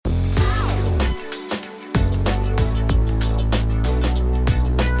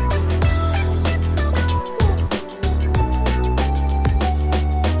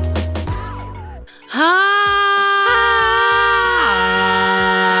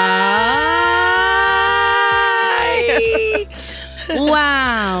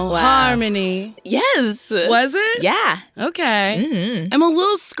Germany. Yes. Was it? Yeah. Okay. Mm-hmm. I'm a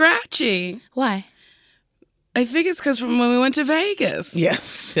little scratchy. Why? I think it's because from when we went to Vegas. Yeah.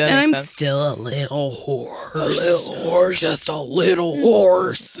 And I'm still a little horse. A little horse. Just a little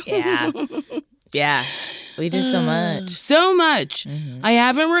horse. Yeah. Yeah. We did so much. So much. Mm-hmm. I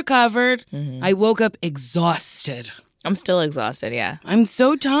haven't recovered. Mm-hmm. I woke up exhausted. I'm still exhausted, yeah. I'm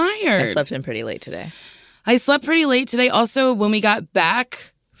so tired. I slept in pretty late today. I slept pretty late today. Also, when we got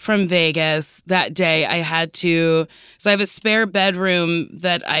back from Vegas that day, I had to... So I have a spare bedroom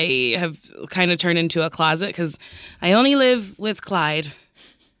that I have kind of turned into a closet because I only live with Clyde.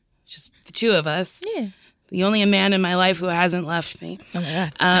 Just the two of us. Yeah. The only man in my life who hasn't left me. Oh,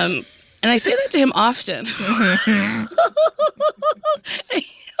 my God. And I say that to him often.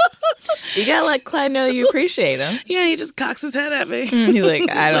 You gotta let Clyde know you appreciate him. Yeah, he just cocks his head at me. He's like,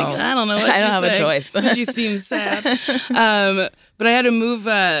 I don't know what I don't have a choice. She seems sad. But I had to move.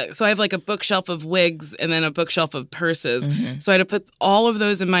 So I have like a bookshelf of wigs and then a bookshelf of purses. Mm-hmm. So I had to put all of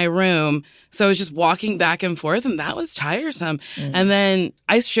those in my room. So I was just walking back and forth, and that was tiresome. Mm-hmm. And then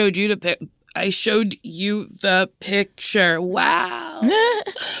I showed you the picture. Wow.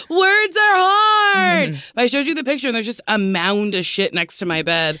 Words are hard. Mm-hmm. I showed you the picture and there's just a mound of shit next to my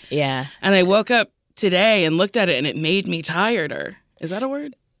bed. Yeah. And I woke up today and looked at it and it made me tireder. Is that a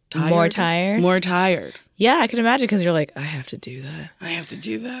word? Tired? More tired? More tired. Yeah, I can imagine because you're like, I have to do that. I have to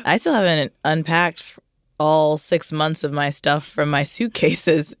do that. I still haven't unpacked all 6 months of my stuff from my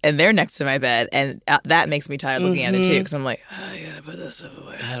suitcases, and they're next to my bed, and that makes me tired looking at it too, because I'm like, oh, I gotta put this stuff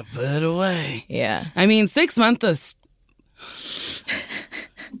away. Gotta put it away. Yeah. I mean, 6 months of...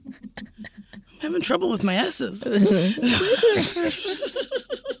 I'm having trouble with my S's.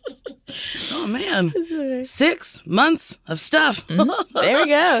 Oh, man. 6 months of stuff. Mm-hmm. There we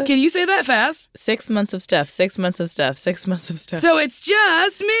go. Can you say that fast? 6 months of stuff. 6 months of stuff. 6 months of stuff. So it's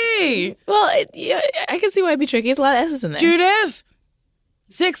just me. Well, yeah, I can see why it'd be tricky. There's a lot of S's in there. Judith.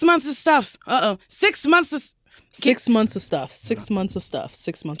 6 months of stuff. 6 months of... 6 months of stuff. 6 months of stuff.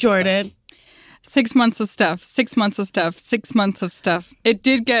 6 months Jordan. of stuff. 6 months of stuff. 6 months of stuff. 6 months of stuff. I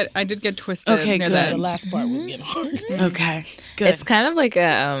did get twisted. Okay, near good. that. The last part was getting hard. Okay, good. It's kind of like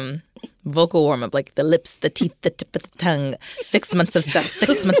a vocal warm-up, like the lips, the teeth, the tip of the tongue. 6 months of stuff.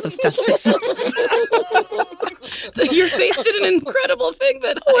 6 months of stuff. 6 months of stuff. Your face did an incredible thing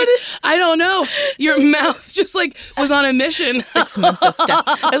that I don't know. Your mouth just like was on a mission. 6 months of stuff.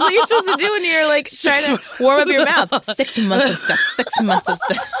 That's what you're supposed to do when you're like trying to warm up your mouth. 6 months of stuff. 6 months of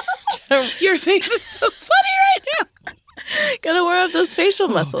stuff. Your face is so funny right now. Gotta warm up those facial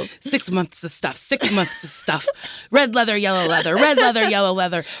muscles. 6 months of stuff. 6 months of stuff. Red leather, yellow leather. Red leather, yellow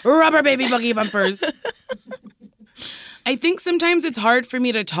leather. Rubber baby buggy bumpers. I think sometimes it's hard for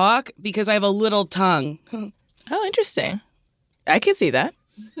me to talk because I have a little tongue. Oh, interesting. I can see that.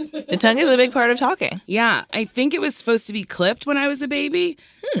 The tongue is a big part of talking. Yeah, I think it was supposed to be clipped when I was a baby.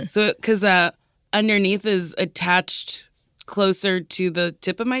 So, because underneath is attached closer to the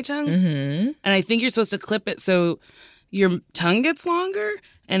tip of my tongue. Mm-hmm. And I think you're supposed to clip it so your tongue gets longer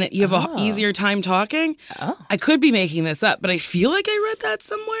and you have an easier time talking. Oh. I could be making this up, but I feel like I read that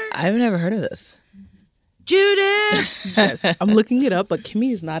somewhere. I've never heard of this. Judith! Yes, I'm looking it up, but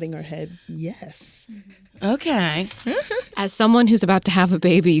Kimmy is nodding her head. Yes. Okay. As someone who's about to have a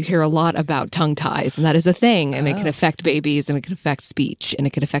baby, you hear a lot about tongue ties, and that is a thing, and it can affect babies, and it can affect speech, and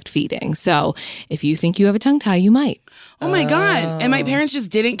it can affect feeding. So if you think you have a tongue tie, you might. Oh my God. And my parents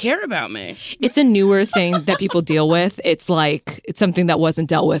just didn't care about me. It's a newer thing that people deal with. It's something that wasn't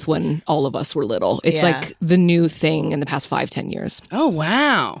dealt with when all of us were little. It's like the new thing in the past 5-10 years. Oh,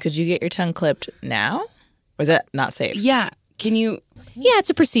 wow. Could you get your tongue clipped now? Or is that not safe? Yeah. Can you... Yeah, it's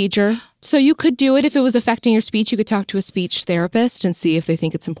a procedure. So you could do it if it was affecting your speech. You could talk to a speech therapist and see if they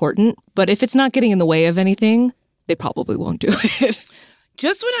think it's important. But if it's not getting in the way of anything, they probably won't do it.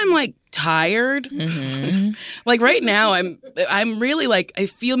 Just when I'm like tired, like right now, I'm really like, I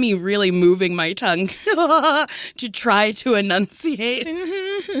feel me really moving my tongue to try to enunciate.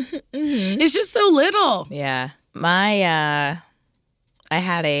 It's just so little. Yeah. I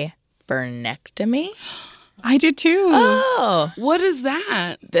had a vernectomy. I did too. Oh. What is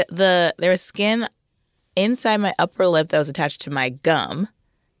that? There was skin inside my upper lip that was attached to my gum.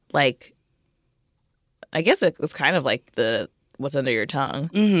 Like, I guess it was kind of like what's under your tongue.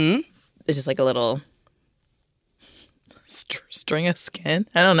 Mm-hmm. It's just like a little string of skin.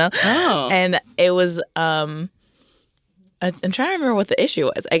 I don't know. Oh. And it was, I'm trying to remember what the issue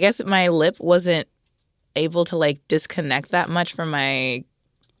was. I guess my lip wasn't able to like disconnect that much from my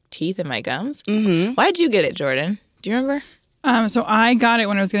teeth and my gums. Mm-hmm. Why'd you get it, Jordan? Do you remember? So I got it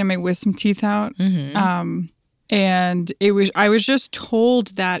when I was getting my wisdom teeth out. Mm-hmm. And I was just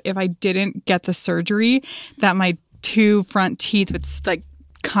told that if I didn't get the surgery, that my 2 front teeth would like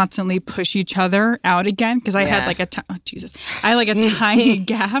constantly push each other out again because I had like I had like a tiny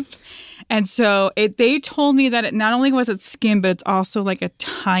gap. And so they told me that it not only was it skin, but it's also like a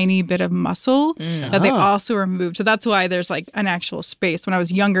tiny bit of muscle that they also removed. So that's why there's like an actual space. When I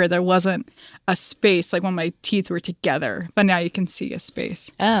was younger, there wasn't a space like when my teeth were together. But now you can see a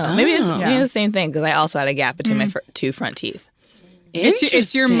space. Oh, maybe it's the same thing because I also had a gap between my 2 front teeth.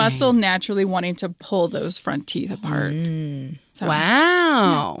 It's your muscle naturally wanting to pull those front teeth apart. So,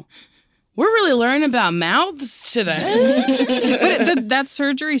 wow. We're really learning about mouths today. But that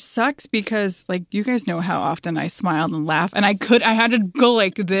surgery sucks because, like, you guys know how often I smiled and laughed. And I had to go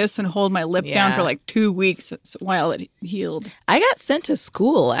like this and hold my lip down for like 2 weeks while it healed. I got sent to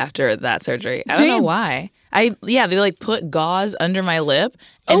school after that surgery. I don't know why. They like put gauze under my lip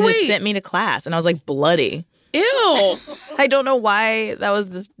and just sent me to class. And I was like bloody. Ew. I don't know why that was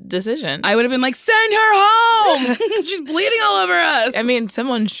the decision. I would have been like, send her home. She's bleeding all over us. I mean,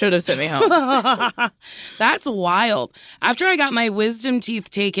 someone should have sent me home. That's wild. After I got my wisdom teeth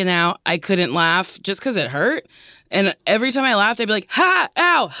taken out, I couldn't laugh just because it hurt. And every time I laughed, I'd be like, ha,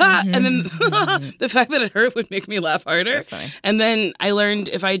 ow, ha. And then the fact that it hurt would make me laugh harder. That's funny. And then I learned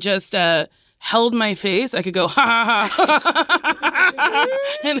if I just held my face, I could go, ha, ha, ha.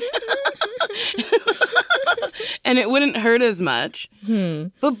 And it wouldn't hurt as much.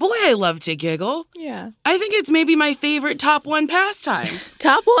 But boy, I love to giggle. Yeah. I think it's maybe my favorite top 1 pastime.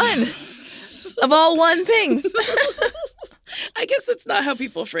 Top 1 of all 1 things. I guess that's not how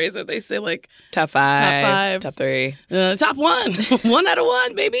people phrase it. They say like top 5. Top 5. Top 3. Top 1. 1 out of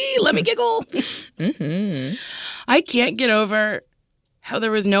 1, baby. Let me giggle. I can't get over how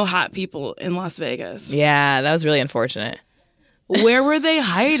there was no hot people in Las Vegas. Yeah, that was really unfortunate. Where were they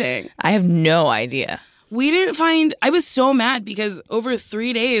hiding? I have no idea. We didn't find... I was so mad because over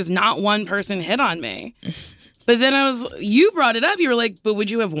 3 days, not one person hit on me. But then you brought it up. You were like, but would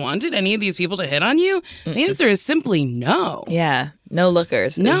you have wanted any of these people to hit on you? The answer is simply no. Yeah, no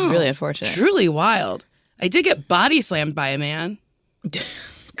lookers. No. It's really unfortunate. Truly wild. I did get body slammed by a man.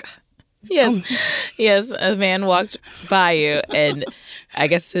 Yes, a man walked by you and I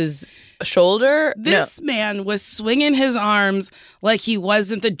guess his shoulder? This man was swinging his arms like he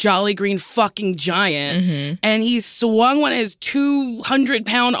wasn't the Jolly Green fucking giant. And he swung one of his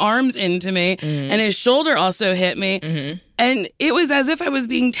 200-pound arms into me, and his shoulder also hit me. And it was as if I was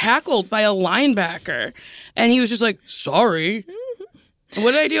being tackled by a linebacker. And he was just like, sorry.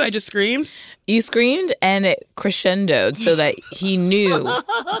 What did I do? I just screamed? You screamed and it crescendoed so that he knew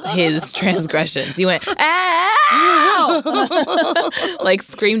his transgressions. You went, ow! Like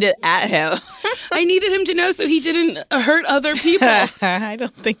screamed it at him. I needed him to know so he didn't hurt other people. I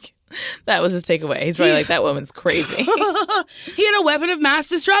don't think that was his takeaway. He's probably like, that woman's crazy. He had a weapon of mass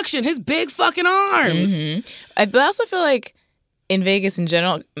destruction, his big fucking arms. But I also feel like in Vegas in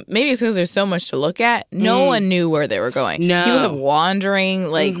general, maybe it's because there's so much to look at, no one knew where they were going. No. People kept wandering,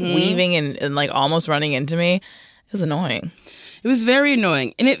 like weaving and like almost running into me. It was annoying. It was very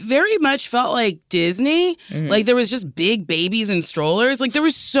annoying. And it very much felt like Disney. Like there was just big babies and strollers. Like there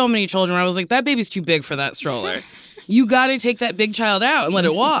were so many children where I was like, that baby's too big for that stroller. You got to take that big child out and let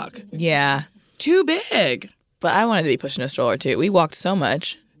it walk. Yeah. Too big. But I wanted to be pushing a stroller too. We walked so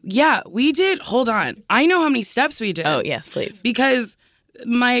much. Yeah, we did. Hold on. I know how many steps we did. Oh, yes, please. Because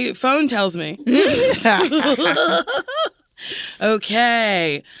my phone tells me.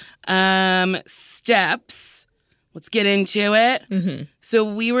 Okay. Steps. Let's get into it. So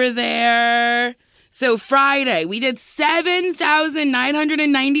we were there. So Friday, we did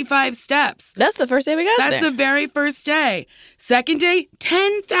 7,995 steps. That's the first day we got there. That's the very first day. Second day,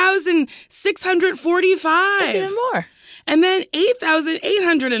 10,645. That's even more. And then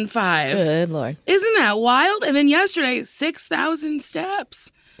 8,805. Good Lord. Isn't that wild? And then yesterday, 6,000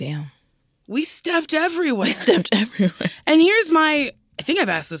 steps. Damn. We stepped everywhere. And here's I think I've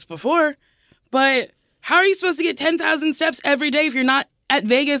asked this before, but how are you supposed to get 10,000 steps every day if you're not at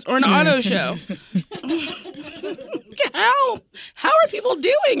Vegas or an auto show? How are people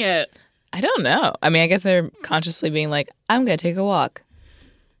doing it? I don't know. I mean, I guess they're consciously being like, I'm going to take a walk.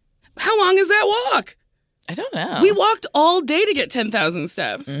 How long is that walk? I don't know. We walked all day to get 10,000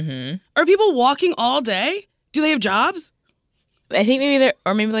 steps. Are people walking all day? Do they have jobs? I think maybe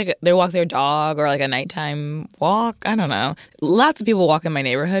they walk their dog or like a nighttime walk. I don't know. Lots of people walk in my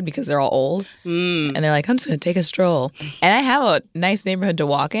neighborhood because they're all old. And they're like, I'm just going to take a stroll. And I have a nice neighborhood to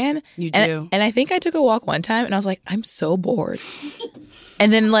walk in. You do. And I think I took a walk one time and I was like, I'm so bored.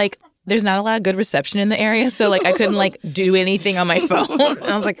 And then like, there's not a lot of good reception in the area. So like, I couldn't like do anything on my phone. And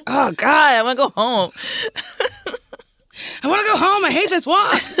I was like, oh God, I want to go home. I want to go home. I hate this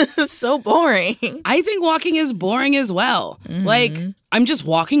walk. It's so boring. I think walking is boring as well. Like, I'm just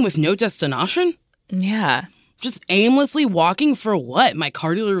walking with no destination. Yeah. Just aimlessly walking for what? My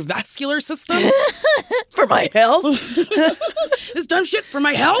cardiovascular system? For my health? This dumb shit for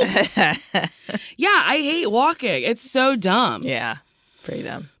my health? Yeah, I hate walking. It's so dumb. Yeah. Pretty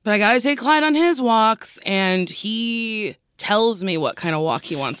dumb. But I gotta take Clyde on his walks, and he tells me what kind of walk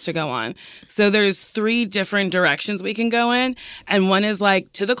he wants to go on. So there's 3 different directions we can go in, and one is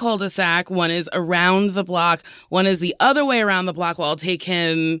like to the cul-de-sac, one is around the block, one is the other way around the block, where I'll take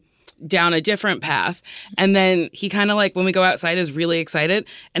him down a different path. And then he kind of like, when we go outside, is really excited,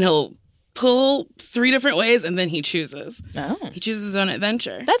 and he'll pull 3 different ways, and then he chooses. Oh. He chooses his own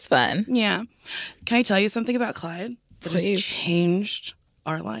adventure. That's fun. Yeah. Can I tell you something about Clyde that has Please. changed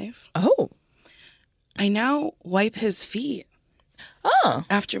our life? Oh. I now wipe his feet Oh.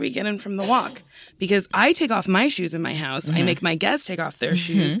 after we get in from the walk, because I take off my shoes in my house. I make my guests take off their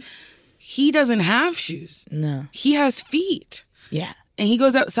shoes. He doesn't have shoes. No. He has feet. Yeah. And he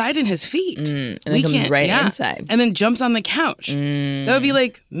goes outside in his feet. And then comes right inside. And then jumps on the couch. That would be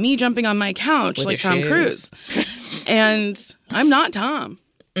like me jumping on my couch With like your Tom shoes. Cruise. And I'm not Tom.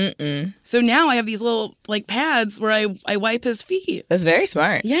 So now I have these little like pads where I wipe his feet. That's very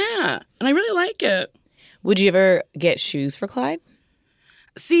smart. Yeah. And I really like it. Would you ever get shoes for Clyde?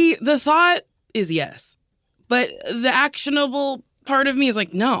 See, the thought is yes. But the actionable part of me is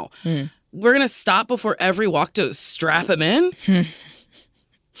like, no. We're going to stop before every walk to strap him in.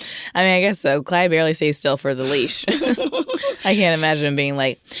 I mean, I guess so. Clyde barely stays still for the leash. I can't imagine him being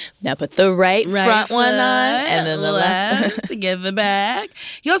like, now put the right front one on and then the left. to get the back.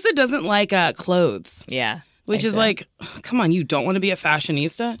 He also doesn't like clothes, Yeah. which is like, come on, you don't want to be a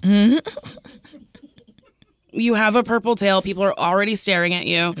fashionista? You have a purple tail. People are already staring at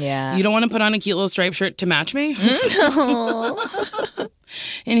you. Yeah. You don't want to put on a cute little striped shirt to match me?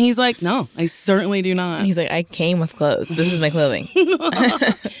 And he's like, no, I certainly do not. He's like, I came with clothes. This is my clothing.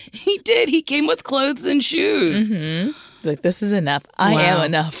 He did. He came with clothes and shoes. He's like, this is enough. I am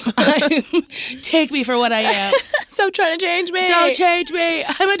enough. Take me for what I am. Stop trying to change me. Don't change me.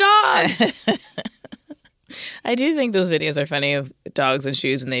 I'm a dog. I do think those videos are funny of dogs and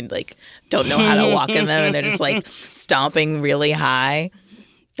shoes when they like don't know how to walk in them and they're just like stomping really high.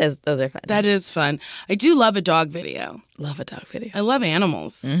 Those are fun. That is fun. I do love a dog video. Love a dog video. I love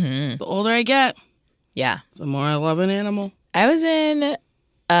animals. The older I get, Yeah. the more I love an animal. I was in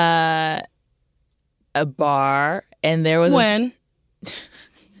a bar and there was When?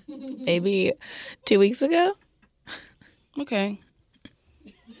 maybe 2 weeks ago. Okay.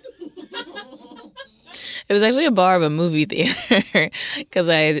 It was actually a bar of a movie theater because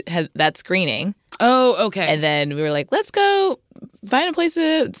I had that screening. Oh, okay. And then we were like, let's go find a place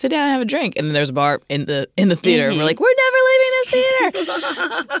to sit down and have a drink. And then there's a bar in the theater. And we're like, we're never leaving this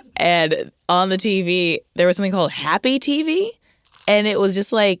theater. And on the TV, there was something called Happy TV. And it was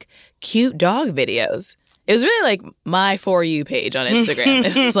just like cute dog videos. It was really like my For You page on Instagram.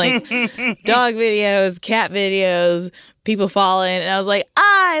 It was like dog videos, cat videos, people falling. And I was like,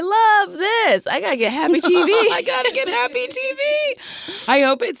 I love this. I got to get Happy TV. I gotta get Happy TV. I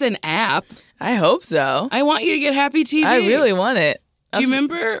hope it's an app. I hope so. I want you to get Happy TV. I really want it. Do you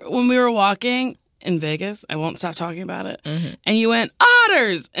remember when we were walking in Vegas? I won't stop talking about it. And you went,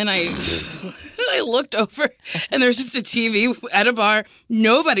 otters! And I looked over, and there's just a TV at a bar.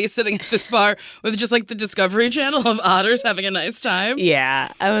 Nobody's sitting at this bar with just like the Discovery Channel of otters having a nice time.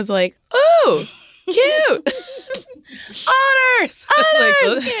 Yeah. I was like, oh, cute. Otters! I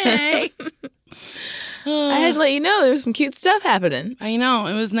was like, okay. I had to let you know there was some cute stuff happening. I know.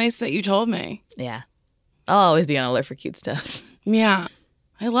 It was nice that you told me. Yeah. I'll always be on alert for cute stuff. Yeah.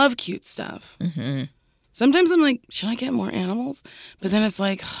 I love cute stuff. Sometimes I'm like, should I get more animals? But then it's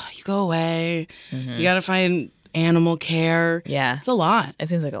like, you go away. You got to find animal care. Yeah. It's a lot. It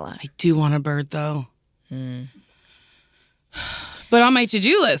seems like a lot. I do want a bird, though. But on my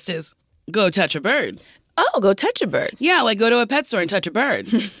to-do list is go touch a bird. Oh, go touch a bird. Yeah, like go to a pet store and touch a bird.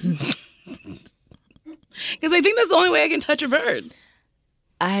 Because I think that's the only way I can touch a bird.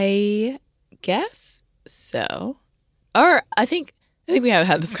 I guess so. Or I think we have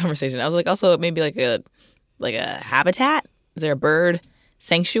had this conversation. I was like, also maybe like a habitat. Is there a bird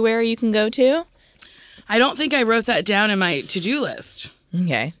sanctuary you can go to? I don't think I wrote that down in my to-do list.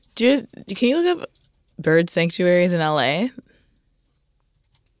 Okay. Can you look up bird sanctuaries in LA?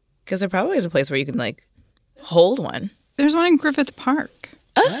 Because there probably is a place where you can like hold one. There's one in Griffith Park.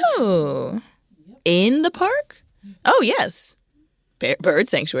 Oh. In the park? Oh, yes. Bird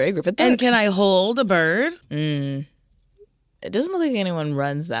sanctuary, Griffith Park. And can I hold a bird? It doesn't look like anyone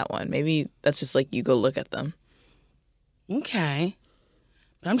runs that one. Maybe that's just like you go look at them. Okay.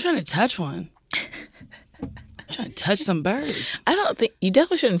 But I'm trying to touch one. I'm trying to touch some birds. I don't think you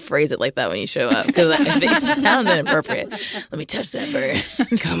definitely shouldn't phrase it like that when you show up because I think it sounds inappropriate. Let me touch that bird.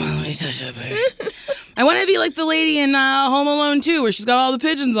 Come on, let me touch that bird. I want to be like the lady in Home Alone 2 where she's got all the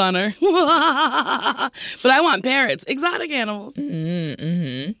pigeons on her. But I want parrots, exotic animals.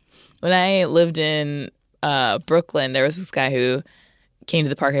 Mm-hmm. When I lived in Brooklyn, there was this guy who came to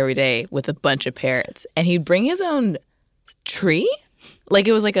the park every day with a bunch of parrots, and he'd bring his own tree. Like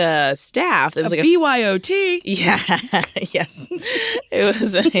it was like a staff. It was like a BYOT. Yeah. Yes. It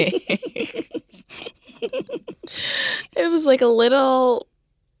was it was like a little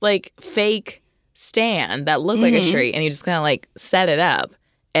like fake stand that looked like a tree, and you just kind of like set it up,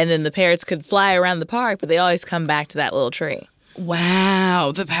 and then the parrots could fly around the park, but they always come back to that little tree.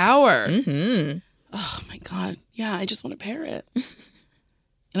 Wow, the power. Mm-hmm. Oh my God. Yeah, I just want a parrot.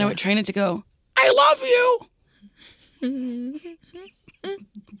 And I would train it to go, I love you.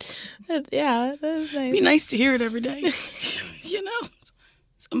 Yeah, that's nice. Be nice to hear it every day.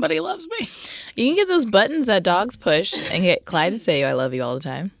 Somebody loves me. You can get those buttons that dogs push and get Clyde to say I love you all the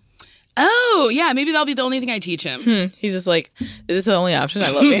time. Oh, yeah, maybe that'll be the only thing I teach him. He's just like, is this the only option?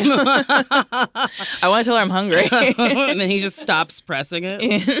 I love you. I want to tell her I'm hungry. And then he just stops pressing it.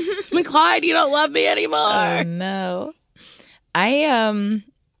 I'm like, Clyde, you don't love me anymore. Oh, no. I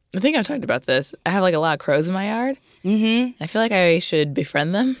think I've talked about this. I have like a lot of crows in my yard. Mm-hmm. I feel like I should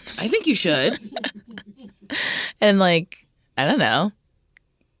befriend them. I think you should. And like, I don't know.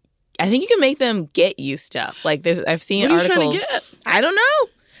 I think you can make them get you stuff. Like I've seen what are articles. You trying to get? I don't know.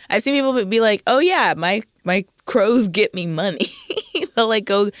 I've seen people be like, "Oh yeah, my crows get me money." They'll like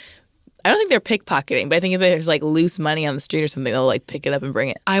go. I don't think they're pickpocketing, but I think if there's like loose money on the street or something, they'll like pick it up and bring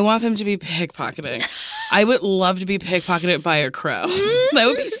it. I want them to be pickpocketing. I would love to be pickpocketed by a crow. That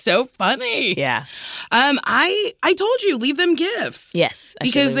would be so funny. Yeah. I told you, leave them gifts. Yes.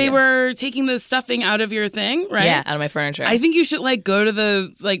 Because they were taking the stuffing out of your thing, right? Yeah, out of my furniture. I think you should like go to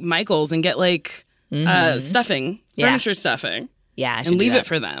the like Michael's and get like stuffing, furniture stuffing. Yeah, I should and leave do that. it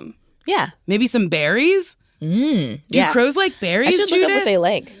for them. Yeah. Maybe some berries. Do crows like berries? I should look up what they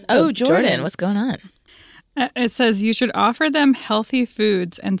like. Oh, Jordan, what's going on? It says you should offer them healthy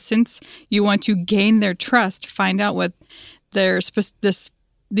foods, and since you want to gain their trust, find out what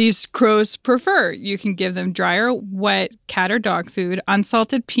these crows prefer. You can give them dry or wet cat or dog food,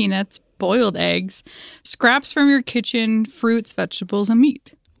 unsalted peanuts, boiled eggs, scraps from your kitchen, fruits, vegetables, and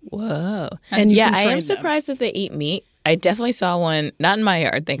meat. Whoa. And yeah, I am surprised that they eat meat. I definitely saw one, not in my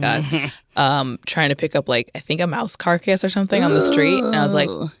yard, thank God, trying to pick up like, I think a mouse carcass or something on the street. And I was like,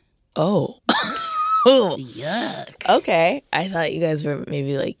 oh. Yuck. Okay. I thought you guys were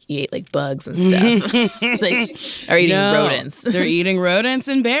maybe like, you ate like bugs and stuff. They are eating rodents. They're eating rodents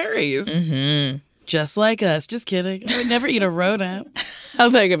and berries. Mm-hmm. Just like us. Just kidding. I would never eat a rodent. I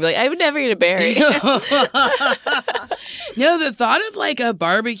thought you were going to be like, I would never eat a berry. No, the thought of like a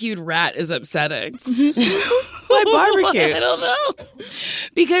barbecued rat is upsetting. Why barbecue? I don't know.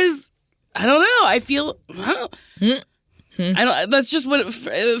 Because, I don't know. I feel, I don't, that's just what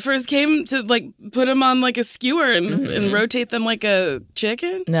it first came to, like, put them on like a skewer and rotate them like a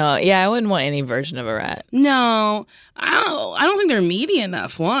chicken. No, yeah, I wouldn't want any version of a rat. No, I don't think they're meaty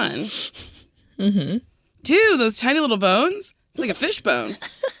enough, one. Mm-hmm. Two, those tiny little bones. It's like a fish bone.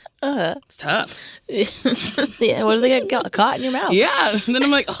 It's tough. Yeah, what do they get caught in your mouth? Yeah. And then I'm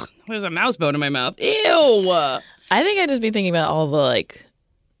like, oh, there's a mouse bone in my mouth. Ew. I think I'd just be thinking about all the like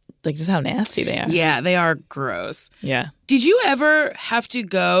just how nasty they are. Yeah, they are gross. Yeah. Did you ever have to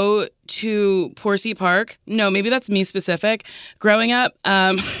go to Horsey Park? No, maybe that's me specific. Growing up,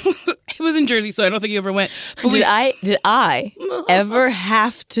 it was in Jersey, so I don't think you ever went. But Did I ever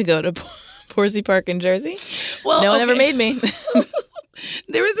have to go to Horsey Park in Jersey? Well, no one ever made me.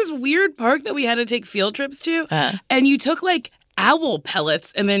 There was this weird park that we had to take field trips to, and you took like owl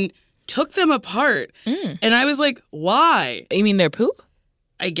pellets and then took them apart. And I was like, why? You mean their poop?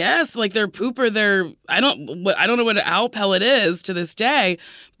 I guess like their poop or their I don't know what an owl pellet is to this day,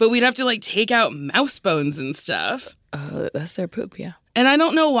 but we'd have to like take out mouse bones and stuff. Oh, that's their poop, yeah. And I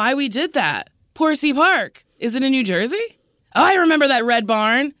don't know why we did that. Horsey Park. Is it in New Jersey? Oh, I remember that red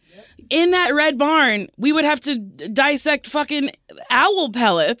barn. In that red barn, we would have to dissect fucking owl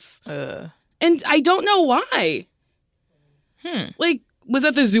pellets. And I don't know why. Like, was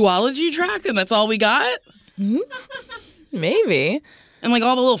that the zoology track and that's all we got? Maybe. And like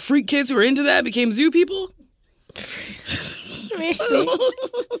all the little freak kids who were into that became zoo people?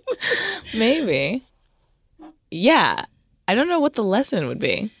 Maybe. Yeah. I don't know what the lesson would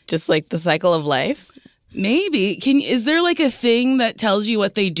be. Just like the cycle of life. Maybe. Is there like a thing that tells you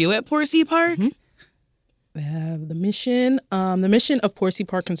what they do at Horsey Park? They have the mission. The mission of Porcy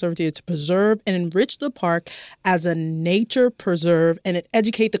Park Conservancy is to preserve and enrich the park as a nature preserve and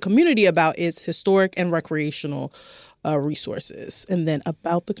educate the community about its historic and recreational resources. And then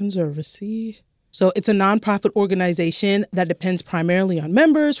about the Conservancy. So it's a nonprofit organization that depends primarily on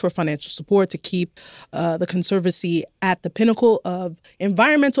members for financial support to keep the Conservancy at the pinnacle of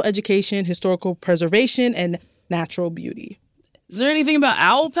environmental education, historical preservation, and natural beauty. Is there anything about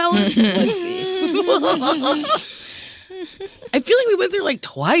owl pellets? Let's see. I feel like we went there like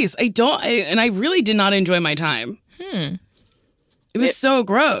twice. And I really did not enjoy my time. It was so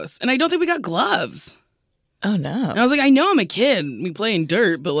gross. And I don't think we got gloves. Oh, no. And I was like, I know I'm a kid. We play in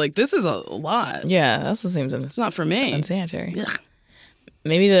dirt, but like this is a lot. Yeah, that also seems It's not for me. unsanitary. Ugh.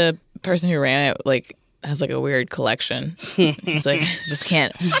 Maybe the person who ran it like has like a weird collection. It's like, just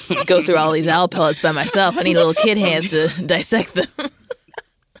can't go through all these owl pellets by myself. I need little kid hands to dissect them.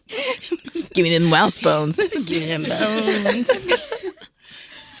 Give me them mouse bones.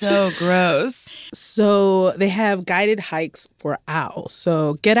 So gross. So they have guided hikes for owls.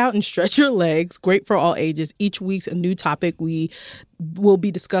 So get out and stretch your legs. Great for all ages. Each week's a new topic will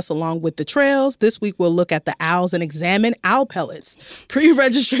be discussed along with the trails. This week we'll look at the owls and examine owl pellets.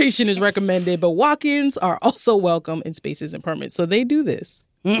 Pre-registration is recommended, but walk-ins are also welcome in spaces and permits. So they do this.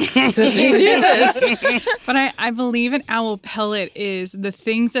 They do this. But I believe an owl pellet is the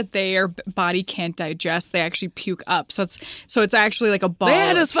things that their body can't digest, they actually puke up. So it's actually like a ball. They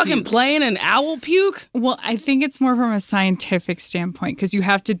had of us fucking puke. playing an owl puke. Well, I think it's more from a scientific standpoint because you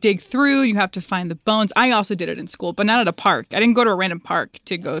have to dig through, you have to find the bones. I also did it in school, but not at a park. I didn't go to a random park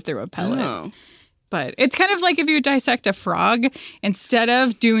to go through a pellet. Oh. But it's kind of like if you dissect a frog, instead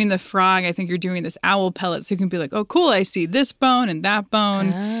of doing the frog, I think you're doing this owl pellet. So you can be like, oh, cool, I see this bone and that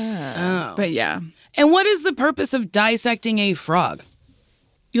bone. Oh. But yeah, And what is the purpose of dissecting a frog?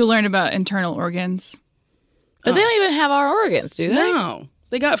 you'll learn about internal organs. But they don't even have our organs, do they? No.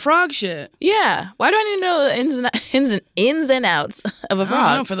 They got frog shit. Yeah. Why do I need to know the ins and outs of a I don't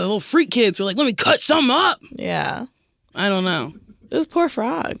know, frog? for the little freak kids who are like, let me cut something up. Yeah. I don't know. Those poor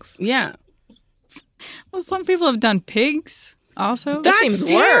frogs. Yeah. Well, some people have done pigs also. That's seems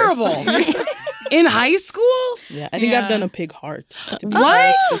terrible. In high school? Yeah, I think Yeah. I've done a pig heart. To be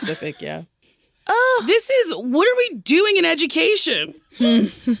What? specific, yeah. What are we doing in education?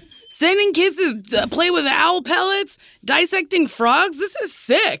 Sending kids to play with owl pellets, dissecting frogs? This is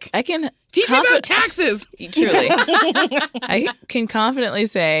sick. I can Teach me about taxes. Truly. I can confidently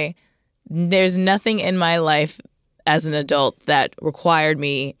say there's nothing in my life as an adult that required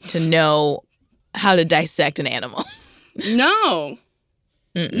me to know how to dissect an animal. No.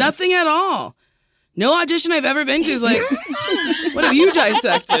 Nothing at all. No audition I've ever been to is like, what have you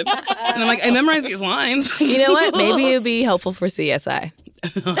dissected? And I'm like, I memorized these lines. You know what? Maybe it would be helpful for CSI.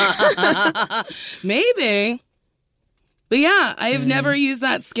 Maybe. But yeah, I have never used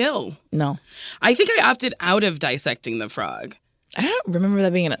that skill. No. I think I opted out of dissecting the frog. I don't remember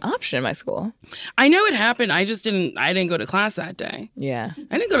that being an option in my school. I know it happened. I didn't go to class that day. Yeah.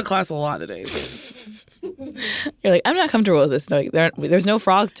 I didn't go to class a lot of days. You're like, I'm not comfortable with this. No, there's no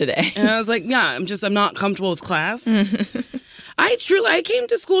frogs today. And I was like, yeah, I'm not comfortable with class. I came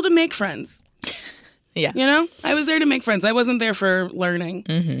to school to make friends. Yeah. You know? I was there to make friends. I wasn't there for learning.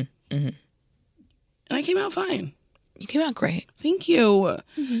 And I came out fine. You came out great. Thank you.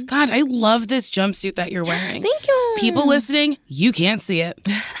 God, I love this jumpsuit that you're wearing. Thank you. People listening, you can't see it.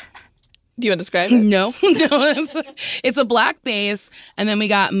 Do you want to describe it? No, it's a black base, and then we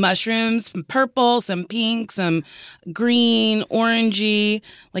got mushrooms, some purple, some pink, some green, orangey,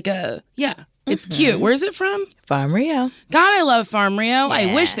 it's cute. Where's it from? Farm Rio. God, I love Farm Rio.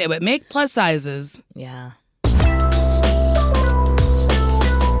 I wish they would make plus sizes. Yeah.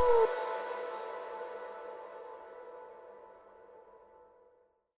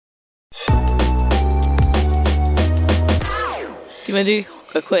 Do you want to do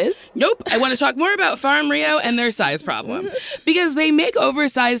a quiz? Nope. I want to talk more about Farm Rio and their size problem. Because they make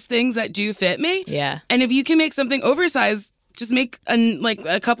oversized things that do fit me. Yeah. And if you can make something oversized, just make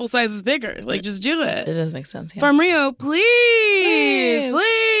a couple sizes bigger. Like, just do It it. does make sense. Yeah. Farm Rio, please.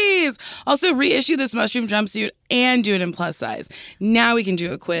 Also, reissue this mushroom jumpsuit and do it in plus size. Now we can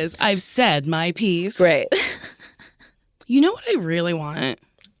do a quiz. I've said my piece. Great. You know what I really want?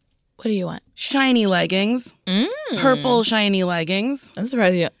 What do you want? Shiny leggings. Purple shiny leggings. I'm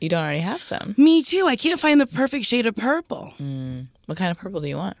surprised you don't already have some. Me too. I can't find the perfect shade of purple. What kind of purple do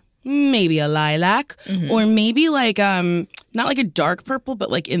you want? Maybe a lilac. Or maybe like, not like a dark purple,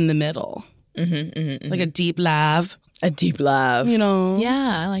 but like in the middle. Like a deep lave. A deep love. You know?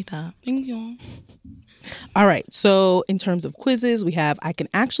 Yeah, I like that. Thank you. All right. So in terms of quizzes, we have I can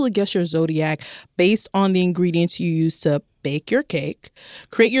actually guess your zodiac based on the ingredients you use to bake your cake,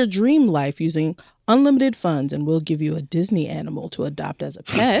 create your dream life using unlimited funds, and we'll give you a Disney animal to adopt as a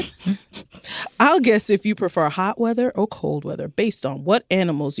pet. I'll guess if you prefer hot weather or cold weather based on what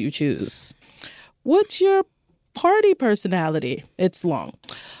animals you choose. What's your party personality? It's long.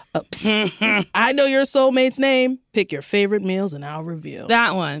 I know your soulmate's name. Pick your favorite meals and I'll reveal.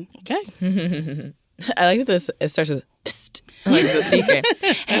 That one. Okay. I like that this. It starts with psst. Like it's a secret.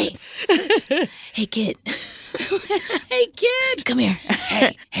 Hey, hey kid. Hey, kid. Come here.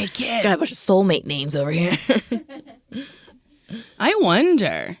 Hey, kid. Got a bunch of soulmate names over here. I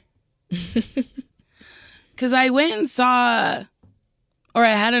wonder. Because I went and saw, or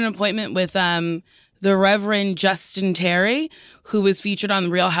I had an appointment with the Reverend Justin Terry, who was featured on The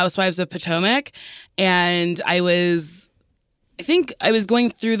Real Housewives of Potomac. And I think I was going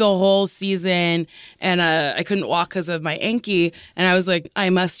through the whole season and I couldn't walk because of my ankle. And I was like,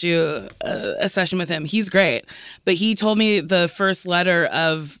 I must do a session with him. He's great. But he told me the first letter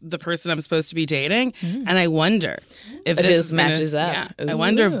of the person I'm supposed to be dating. And I wonder if this matches up. Yeah, I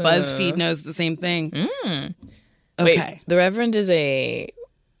wonder if BuzzFeed knows the same thing. Okay. Wait, the Reverend is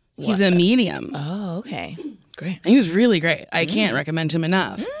He's a medium. Oh, okay. Great. He was really great. I can't recommend him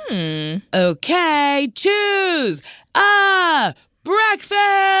enough. Okay, choose a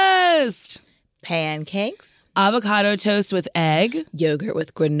breakfast. Pancakes, Avocado toast with egg, yogurt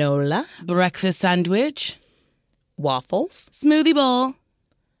with granola, breakfast sandwich, waffles, smoothie bowl.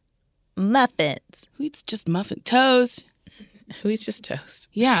 muffins. Who eats just muffin toast? Who eats just toast?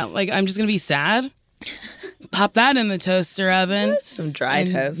 Yeah, like I'm just gonna be sad. Pop that in the toaster oven. Some dry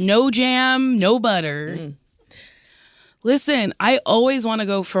And toast. No jam, no butter. Listen, I always want to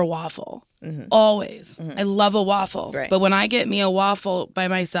go for waffle. Always. I love a waffle. Right. But when I get me a waffle by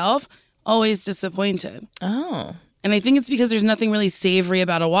myself, always disappointed. Oh. And I think it's because there's nothing really savory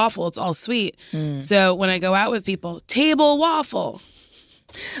about a waffle. It's all sweet. So when I go out with people, table waffle.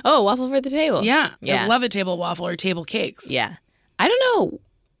 Oh, waffle for the table. Yeah. Yeah. I love a table waffle or table cakes. Yeah. I don't know.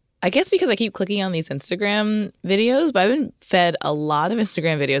 I guess because I keep clicking on these Instagram videos, but I've been fed a lot of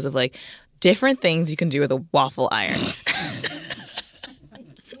Instagram videos of like different things you can do with a waffle iron.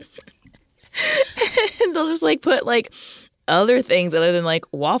 And they'll just like put like other things other than like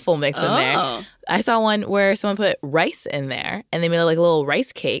waffle mix in there. I saw one where someone put rice in there and they made like a little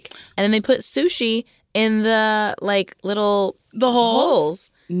rice cake and then they put sushi in the like little holes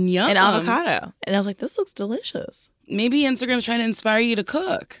Yum. and avocado. And I was like, this looks delicious. Maybe Instagram's trying to inspire you to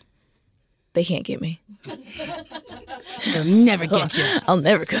cook. They can't get me. They'll never get you. I'll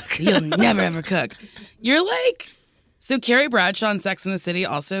never cook. You'll never ever cook. You're like, so Carrie Bradshaw on Sex and the City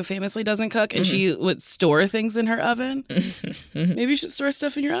also famously doesn't cook, and she would store things in her oven. Maybe you should store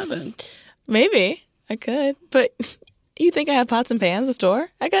stuff in your oven. Maybe I could, but you think I have pots and pans to store?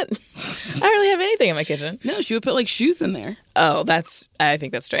 I hardly have anything in my kitchen. No, she would put like shoes in there. Oh, I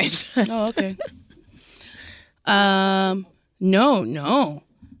think that's strange. Oh, okay. No.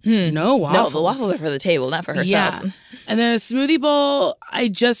 No waffles. No, the waffles are for the table, not for herself. Yeah. And then a smoothie bowl, I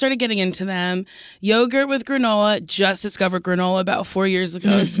just started getting into them. Yogurt with granola, just discovered granola about 4 years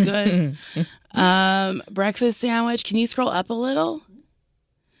ago. It's good. Breakfast sandwich. Can you scroll up a little?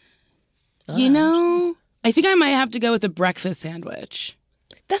 You know, I think I might have to go with a breakfast sandwich.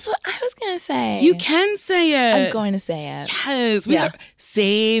 That's what I was going to say. You can say it. I'm going to say it. Yes, we are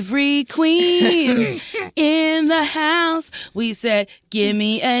savory queens in the house. We said, give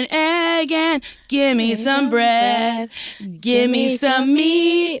me an egg and give me some bread. Give me some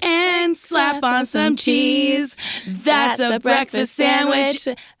meat and slap on some cheese. That's a breakfast sandwich.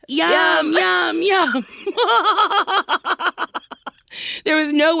 Yum, yum, yum. There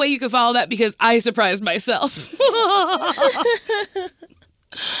was no way you could follow that because I surprised myself.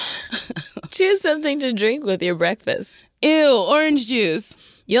 Choose something to drink with your breakfast. Ew, orange juice.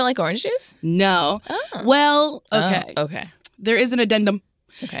 You don't like orange juice? No. Oh. Well, okay. Oh, okay. There is an addendum.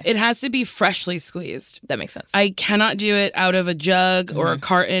 Okay. It has to be freshly squeezed. That makes sense. I cannot do it out of a jug or a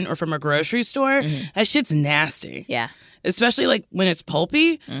carton or from a grocery store. That shit's nasty. Yeah. Especially like when it's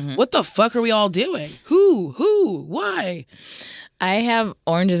pulpy. What the fuck are we all doing? Who? Why? I have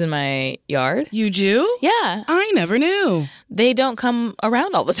oranges in my yard. You do? Yeah. I never knew. They don't come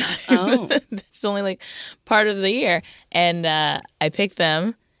around all the time. Oh. It's only like part of the year. And I picked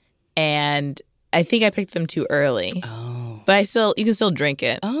them, and I think I picked them too early. Oh. But you can still drink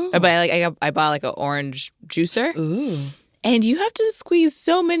it. Oh. But I bought like an orange juicer. Ooh. And you have to squeeze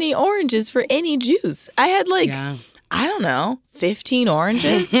so many oranges for any juice. I had like, Yeah. I don't know, 15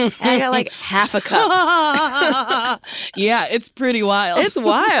 oranges, and I got like half a cup. Yeah, it's pretty wild. It's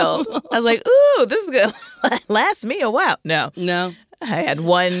wild. I was like, ooh, this is going to last me a while. No, No. I had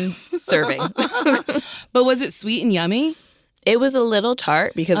one serving. But was it sweet and yummy? It was a little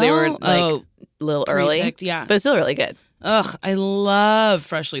tart because they were like a little early. Pre-picked, yeah. But it's still really good. Ugh, I love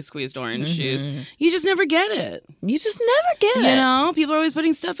freshly squeezed orange juice. You just never get it. You just never get You it. know, people are always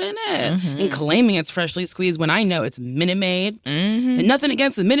putting stuff in it and claiming it's freshly squeezed when I know it's Minute Maid. And nothing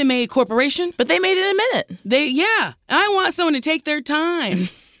against the Minute Maid Corporation. But they made it in a minute. Yeah. I want someone to take their time.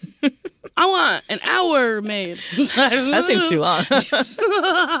 I want an hour made. That seems too long.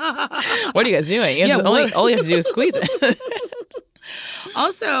 What are you guys doing? All you have to do is squeeze it.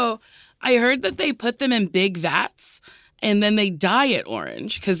 Also, I heard that they put them in big vats and then they dye it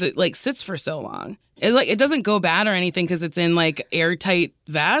orange because it like sits for so long. It doesn't go bad or anything because it's in like airtight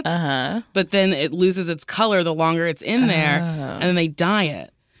vats. But then it loses its color the longer it's in there, and then they dye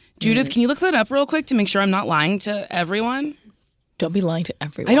it. Judith, can you look that up real quick to make sure I'm not lying to everyone? Don't be lying to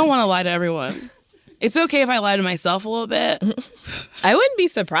everyone. I don't want to lie to everyone. It's okay if I lie to myself a little bit. I wouldn't be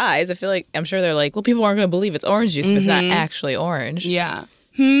surprised. I'm sure they're like, well, people aren't going to believe it's orange juice, but it's not actually orange. Yeah.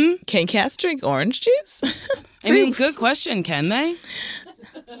 Can cats drink orange juice? I mean, good question. Can they?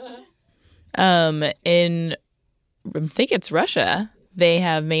 I think it's Russia. They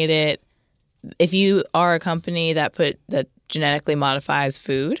have made it. If you are a company that genetically modifies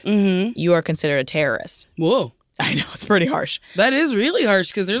food, you are considered a terrorist. Whoa. I know, it's pretty harsh. That is really harsh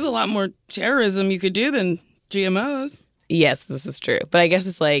because there's a lot more terrorism you could do than GMOs. Yes, this is true. But I guess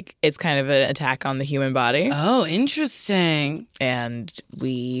it's kind of an attack on the human body. Oh, interesting. And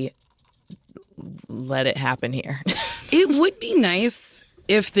we let it happen here. It would be nice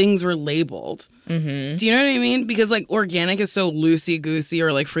if things were labeled. Do you know what I mean? Because like organic is so loosey-goosey,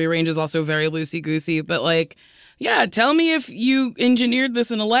 or like free range is also very loosey-goosey. But like, yeah, tell me if you engineered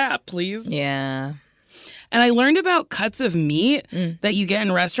this in a lab, please. Yeah. And I learned about cuts of meat that you get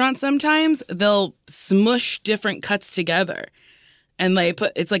in restaurants sometimes. They'll smush different cuts together. And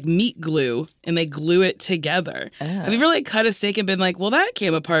it's like meat glue, and they glue it together. Oh. Have you ever like cut a steak and been like, well, that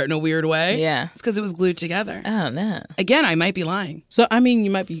came apart in a weird way? Yeah. It's because it was glued together. Oh, no. Again, I might be lying. So, I mean,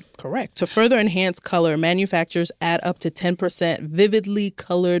 you might be correct. To further enhance color, manufacturers add up to 10% vividly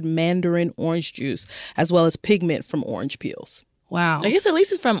colored mandarin orange juice, as well as pigment from orange peels. Wow. I guess at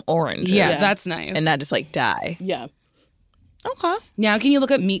least it's from orange. Yes, that's nice. And not just like dye. Yeah. Okay. Now, can you look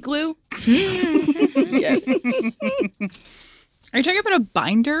up meat glue? Yes. Are you talking about a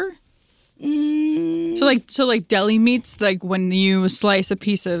binder? So like deli meats, like when you slice a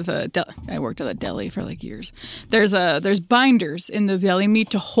piece of I worked at a deli for like years. There's binders in the deli meat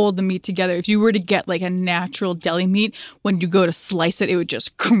to hold the meat together. If you were to get like a natural deli meat, when you go to slice it, it would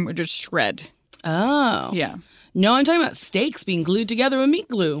just shred. Oh. Yeah. No, I'm talking about steaks being glued together with meat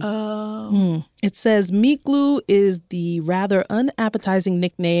glue. It says meat glue is the rather unappetizing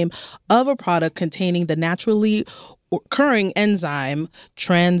nickname of a product containing the naturally occurring enzyme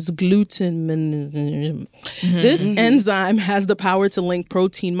transglutamin. This enzyme has the power to link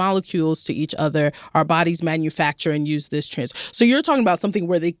protein molecules to each other. Our bodies manufacture and use this So you're talking about something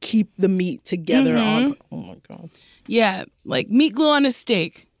where they keep the meat together on. Oh my God. Yeah, like meat glue on a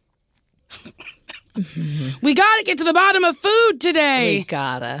steak. We gotta get to the bottom of food today. We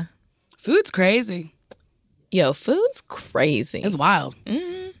gotta. Food's crazy. Yo, food's crazy. It's wild.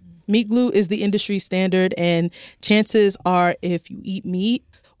 Meat glue is the industry standard, and chances are if you eat meat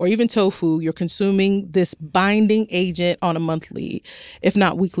or even tofu, you're consuming this binding agent on a monthly, if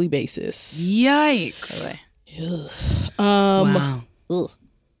not weekly basis. Yikes. Wow. Ugh.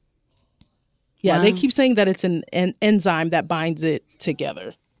 Yeah, Wow. they keep saying that it's an enzyme that binds it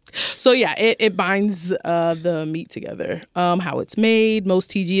together. So yeah, it binds the meat together. How it's made, most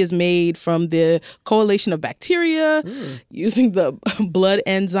TG is made from the coagulation of bacteria using the blood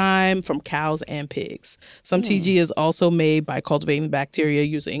enzyme from cows and pigs. Some TG is also made by cultivating bacteria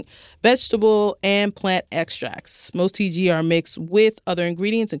using vegetable and plant extracts. Most TG are mixed with other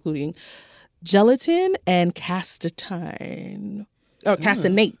ingredients, including gelatin and castinate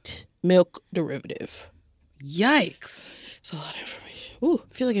milk derivative. Yikes. It's a lot of information. Ooh,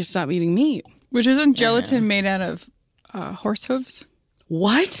 I feel like I should stop eating meat. Which isn't gelatin made out of horse hooves?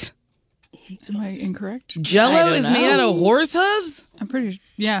 What? Am I incorrect? Jello is made out of horse hooves? I'm pretty.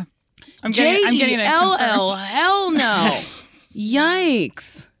 Yeah. I'm getting it. J-E-L-L. confirmed. Hell no.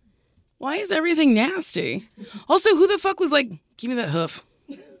 Yikes. Why is everything nasty? Also, who the fuck was like, give me that hoof?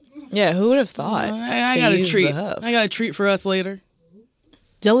 Yeah, who would have thought? I to got a use treat. the hoof? I got a treat for us later.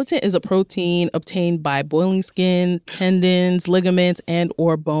 Gelatin is a protein obtained by boiling skin, tendons, ligaments, and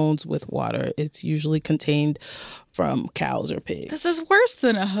or bones with water. It's usually contained from cows or pigs. This is worse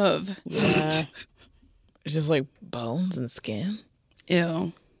than a hoof. Yeah. It's just like bones and skin.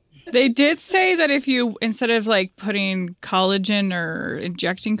 Ew. They did say that if you, instead of like putting collagen or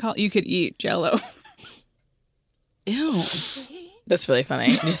injecting you could eat Jell-O. Ew. That's really funny.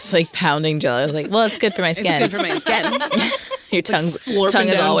 Just like pounding Jell-O. Like, well, it's good for my skin. It's good for my skin. Your tongue slurping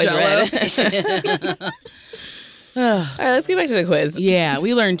is down always Jell-O. red. All right, let's get back to the quiz. Yeah,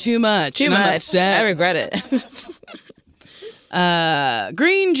 we learned too much. Too and I'm much. upset. I regret it.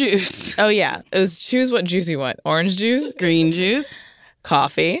 Green juice. Oh, yeah. It was choose what juice you want. Orange juice, Green juice.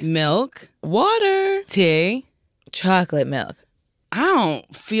 coffee, Milk. water, Tea. chocolate milk. I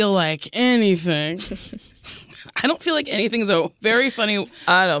don't feel like anything. I don't feel like anything's a very funny.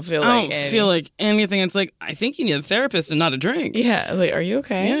 I don't feel I like don't feel like anything. It's like, I think you need a therapist and not a drink. Yeah, I was like, are you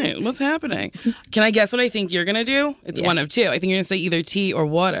okay? Yeah, what's happening? Can I guess what I think you're going to do? It's Yeah. one of two. I think you're going to say either tea or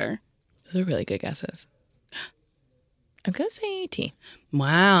water. Those are really good guesses. I'm going to say tea.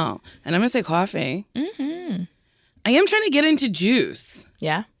 Wow. And I'm going to say coffee. Mm-hmm. I am trying to get into juice.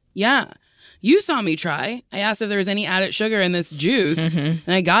 Yeah? Yeah. You saw me try. I asked if there was any added sugar in this juice, and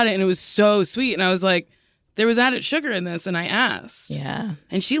I got it, and it was so sweet. And I was like, there was added sugar in this, and I asked. Yeah.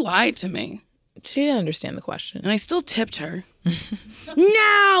 And she lied to me. She didn't understand the question. And I still tipped her.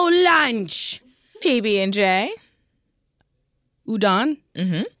 Now lunch. PB&J, Udon.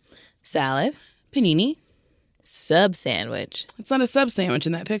 salad, Panini. sub sandwich, It's not a sub sandwich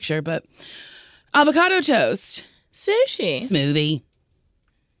in that picture, but avocado toast. sushi. Smoothie.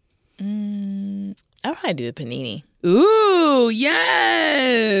 I'll probably do the panini. Ooh,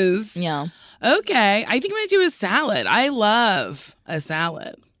 yes. Yeah. Okay. I think I'm going to do a salad. I love a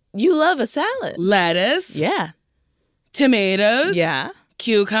salad. You love a salad. Lettuce. Yeah. Tomatoes. Yeah.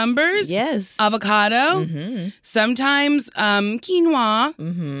 Cucumbers. Yes. Avocado. Sometimes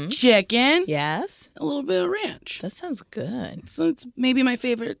quinoa. Chicken. Yes. A little bit of ranch. That sounds good. So it's maybe my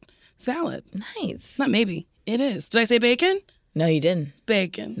favorite salad. Nice. Not maybe. It is. Did I say bacon? No, you didn't.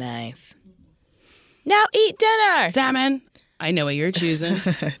 Bacon. Nice. Now eat dinner. Salmon. I know what you're choosing.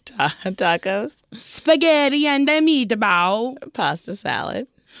 Tacos. Spaghetti and a meatball. Pasta salad.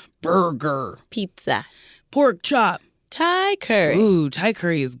 Burger. Pizza. Pork chop. Thai curry. Ooh, Thai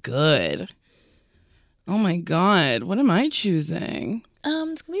curry is good. Oh my God. What am I choosing?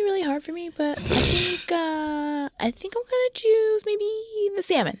 It's gonna be really hard for me, but I think I'm gonna choose maybe the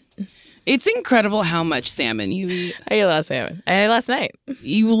salmon. It's incredible how much salmon you eat. I ate a lot of salmon. I ate it last night.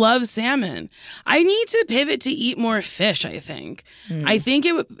 You love salmon. I need to pivot to eat more fish, I think. I think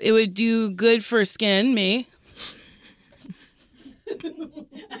it would do good for skin, me.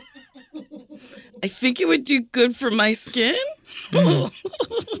 I think it would do good for my skin. What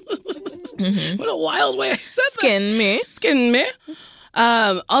a wild way I said that. Skin me. Skin me.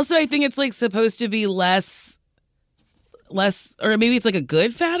 Also, I think it's like supposed to be less, or maybe it's like a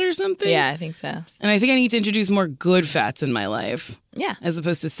good fat or something. Yeah, I think so. And I think I need to introduce more good fats in my life. Yeah. As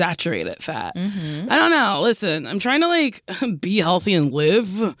opposed to saturated fat. I don't know. Listen, I'm trying to like be healthy and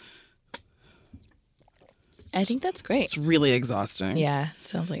live. I think that's great. It's really exhausting. Yeah,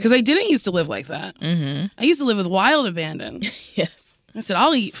 sounds like Because I didn't used to live like that. I used to live with wild abandon. yes. I said,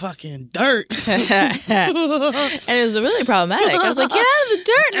 I'll eat fucking dirt. And it was really problematic. I was like, get out of the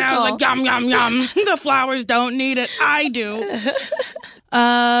dirt, And I was like, yum, yum, yum. The flowers don't need it. I do.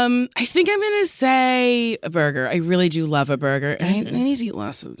 I think I'm going to say a burger. I really do love a burger. I need to eat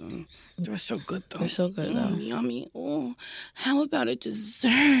less of them. They're so good, though. They're so good, though. Yummy. Oh, how about a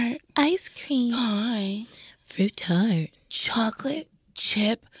dessert? Ice cream. Pie. Fruit tart. Chocolate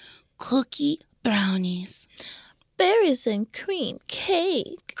chip cookie brownies. Berries and cream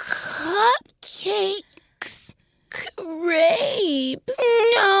cake. Cupcakes. Crepes.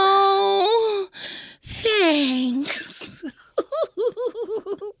 No. Thanks.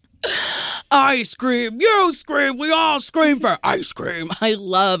 Ice cream. You scream. We all scream for ice cream. I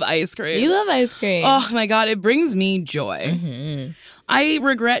love ice cream. You love ice cream. Oh my God, it brings me joy. I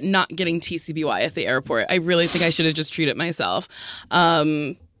regret not getting TCBY at the airport. I really think I should have just treated myself.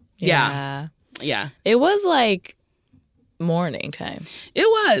 Yeah. It was like morning time. It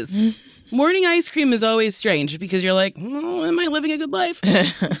was. Morning ice cream is always strange because you're like, oh, am I living a good life?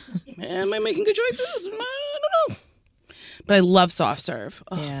 Am I making good choices? I don't know. But I love soft serve.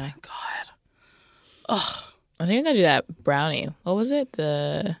 Oh my God. Oh. I think I'm going to do that brownie. What was it?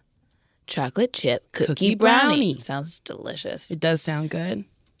 The chocolate chip Cookie brownie. brownie. Sounds delicious. It does sound good.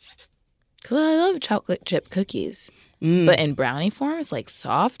 Cause I love chocolate chip cookies. But in brownie form, it's like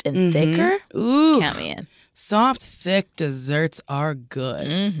soft and thicker. Ooh. Count me in. Soft, thick desserts are good.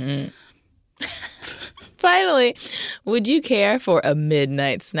 Mm-hmm. Finally, would you care for a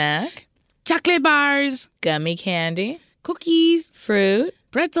midnight snack? Chocolate bars, Gummy candy, cookies, fruit,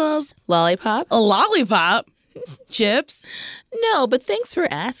 pretzels, lollipop? a lollipop, chips. No, but thanks for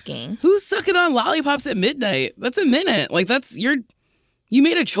asking. Who's sucking on lollipops at midnight? That's a minute. Like, you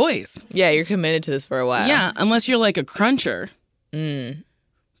made a choice. Yeah, you're committed to this for a while. Yeah, unless you're like a cruncher.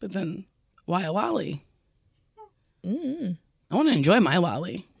 But then, why a lolly? I want to enjoy my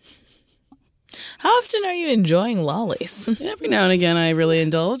lolly. How often are you enjoying lollies? Every now and again, I really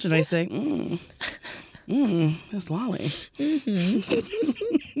indulge and I say, this lolly.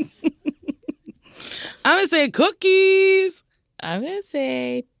 I'm going to say cookies. I'm going to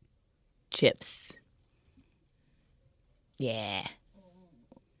say chips. Yeah.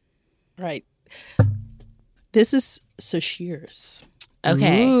 Right. This is Sasheer's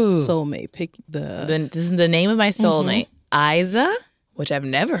Okay. soulmate. Pick This is the name of my soulmate. Isa, which I've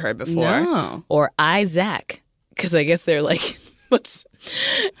never heard before. No. Or Isaac. Because I guess they're like, let's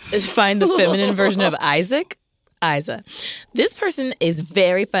find the feminine version of Isaac. Isa. This person is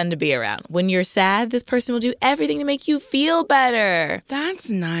very fun to be around. When you're sad, this person will do everything to make you feel better. That's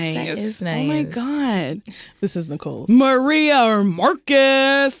nice. That is Oh my nice. God. This is Nicole's. Maria or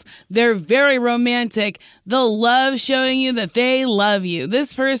Marcus. They're very romantic. They'll love showing you that they love you.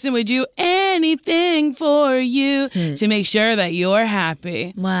 This person would do anything for you to make sure that you're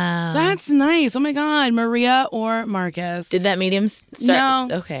happy. Wow. That's nice. Oh my God. Maria or Marcus. Did that medium start?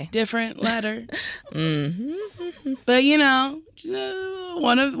 No. Okay. Different letter. But you know,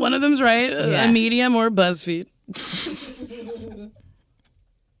 one of them's right. Yeah. A medium or BuzzFeed.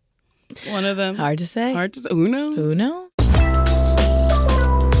 One of them. Hard to say. Hard to say. Who knows? Who knows?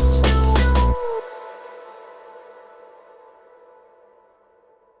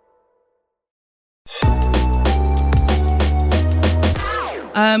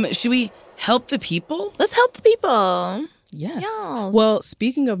 Should we help the people? Let's help the people. Yes. Yes. Well,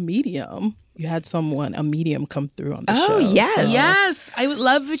 speaking of medium, you had a medium come through on the show. Oh, yes. so- Yes, I would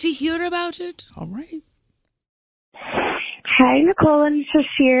love to hear about it. All right. Hi, Nicole and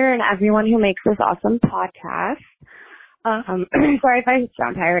Sasheer and everyone who makes this awesome podcast. Sorry if I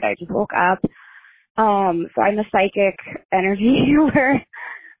sound tired. I just woke up. So I'm a psychic energy healer,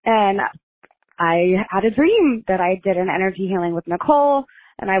 and I had a dream that I did an energy healing with Nicole,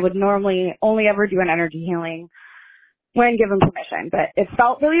 and I would normally only ever do an energy healing when given permission, but it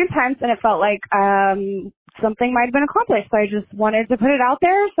felt really intense, and it felt like something might have been accomplished. So I just wanted to put it out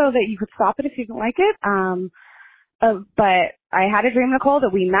there so that you could stop it if you didn't like it. But I had a dream, Nicole,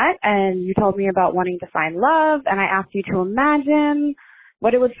 that we met, and you told me about wanting to find love, and I asked you to imagine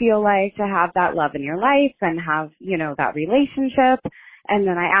what it would feel like to have that love in your life and have, that relationship. And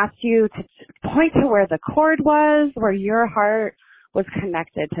then I asked you to point to where the cord was, where your heart was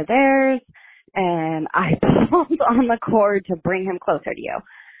connected to theirs, and I pulled on the cord to bring him closer to you.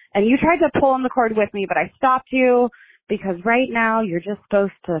 And you tried to pull on the cord with me, but I stopped you because right now you're just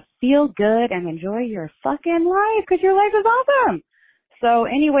supposed to feel good and enjoy your fucking life because your life is awesome. So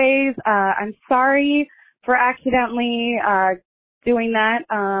anyways, I'm sorry for accidentally doing that,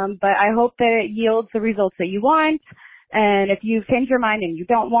 but I hope that it yields the results that you want. And if you've changed your mind and you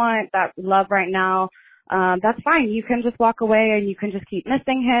don't want that love right now, that's fine. You can just walk away and you can just keep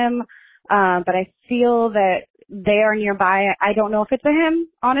missing him. But I feel that they are nearby. I don't know if it's a him,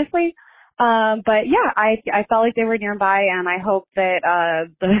 honestly. But yeah, I felt like they were nearby, and I hope that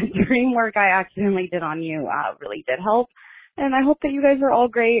the dream work I accidentally did on you really did help. And I hope that you guys are all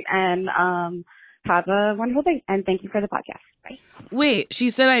great and have a wonderful day. And thank you for the podcast. Bye. Wait, she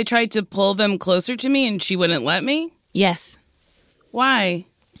said I tried to pull them closer to me and she wouldn't let me? Yes. Why?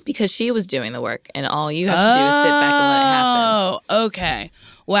 Because she was doing the work, and all you have to do is sit back and let it happen. Oh, okay.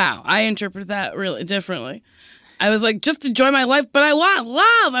 Wow, I interpret that really differently. I was like, just enjoy my life, but I want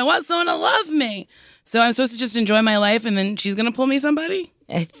love. I want someone to love me. So I'm supposed to just enjoy my life, and then she's going to pull me somebody?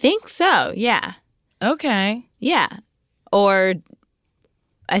 I think so, yeah. Okay. Yeah. Or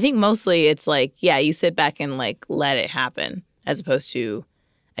I think mostly it's like, yeah, you sit back and like let it happen as opposed to,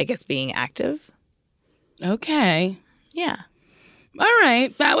 I guess, being active. Okay. Yeah. All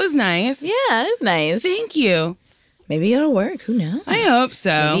right. That was nice. Yeah, it's nice. Thank you. Maybe it'll work. Who knows? I hope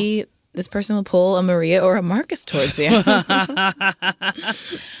so. Maybe this person will pull a Maria or a Marcus towards you. And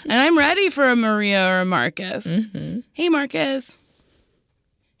I'm ready for a Maria or a Marcus. Mm-hmm. Hey, Marcus.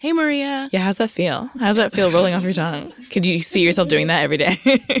 Hey, Maria. Yeah, how's that feel? How's that feel rolling off your tongue? Could you see yourself doing that every day?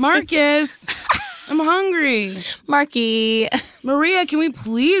 Marcus. I'm hungry. Marky. Maria, can we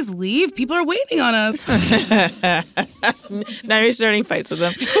please leave? People are waiting on us. Now you're starting fights with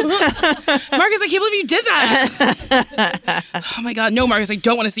them. Marcus, I can't believe you did that. Oh my God. No, Marcus, I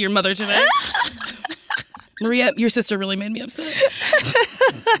don't want to see your mother today. Maria, your sister really made me upset.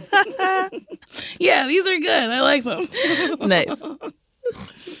 Yeah, these are good. I like them. Nice.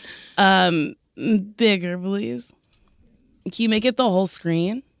 Bigger, please. Can you make it the whole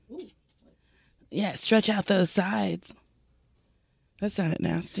screen? Yeah, stretch out those sides. That sounded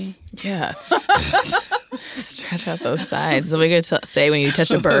nasty. Yeah. Stretch out those sides. So we going to say when you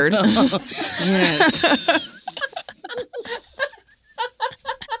touch a bird. Yes.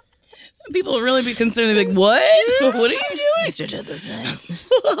 People will really be concerned. They're like, what? What are you doing? Stretch out those sides.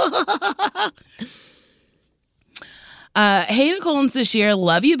 Hey, Nicole and Sasheer,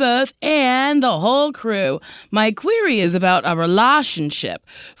 love you both and the whole crew. My query is about a relationship.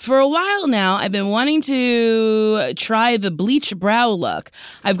 For a while now, I've been wanting to try the bleach brow look.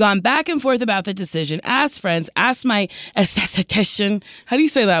 I've gone back and forth about the decision, asked friends, asked my esthetician. How do you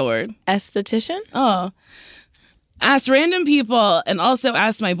say that word? Esthetician? Oh. Asked random people and also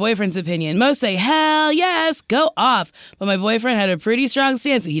asked my boyfriend's opinion. Most say, hell yes, go off. But my boyfriend had a pretty strong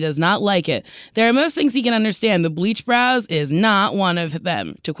stance that he does not like it. There are most things he can understand. The bleach brows is not one of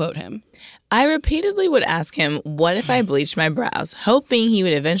them, to quote him. I repeatedly would ask him, what if I bleached my brows? Hoping he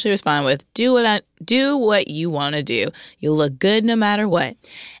would eventually respond with, do what you want to do. You'll look good no matter what.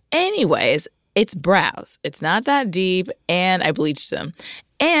 Anyways, it's brows. It's not that deep, and I bleached them.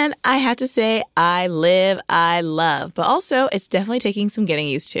 And I have to say, I love. But also, it's definitely taking some getting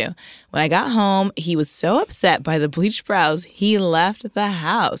used to. When I got home, he was so upset by the bleached brows, he left the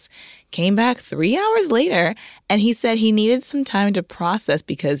house. Came back 3 hours later, and he said he needed some time to process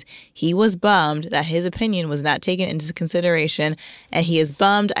because he was bummed that his opinion was not taken into consideration, and he is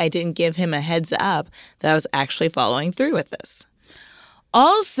bummed I didn't give him a heads up that I was actually following through with this.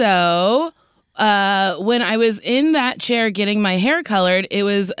 Also, when I was in that chair getting my hair colored, it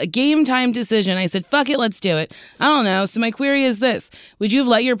was a game time decision. I said, fuck it, let's do it. I don't know. So my query is this. Would you have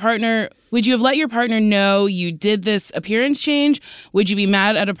let your partner know you did this appearance change? Would you be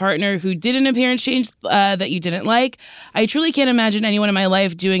mad at a partner who did an appearance change that you didn't like? I truly can't imagine anyone in my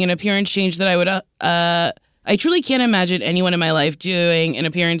life doing an appearance change that I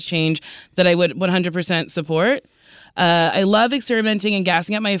would 100% support. I love experimenting and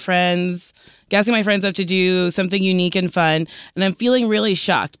gassing my friends up to do something unique and fun, and I'm feeling really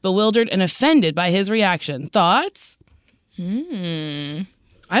shocked, bewildered, and offended by his reaction. Thoughts? I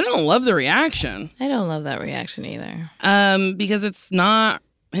don't love the reaction. I don't love that reaction either. Because it's not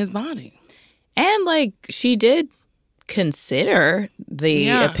his body. And, like, she did consider the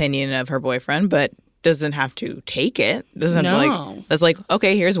opinion of her boyfriend, but doesn't have to take it. That's like,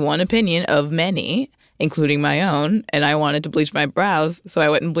 okay, here's one opinion of many, including my own, and I wanted to bleach my brows, so I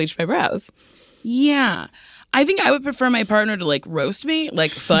went and bleached my brows. Yeah. I think I would prefer my partner to, like, roast me,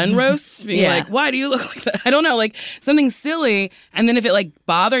 like, fun roasts, being like, why do you look like that? I don't know, like, something silly. And then if it, like,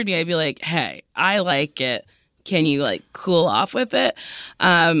 bothered me, I'd be like, hey, I like it. Can you, like, cool off with it?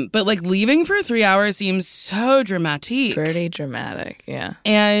 But, like, leaving for 3 hours seems so dramatic. Pretty dramatic, yeah.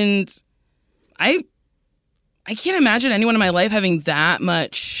 And I can't imagine anyone in my life having that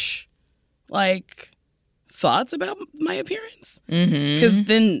much, like, thoughts about my appearance. Because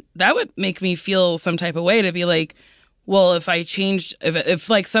then that would make me feel some type of way to be like, well, if I changed, if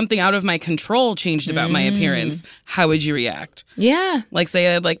like something out of my control changed about my appearance, how would you react? Yeah. Like, say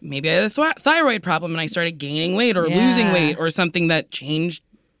I had, like, maybe I had a thyroid problem and I started gaining weight or losing weight or something that changed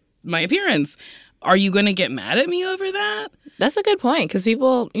my appearance. Are you going to get mad at me over that? That's a good point, because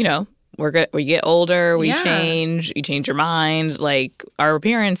people, you know, we get older, we change, you change your mind. Like, our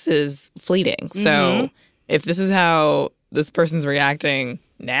appearance is fleeting. So if this is how this person's reacting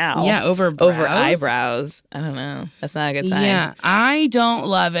now, over eyebrows, I don't know. That's not a good sign. Yeah, I don't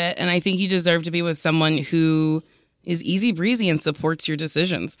love it, and I think you deserve to be with someone who is easy breezy and supports your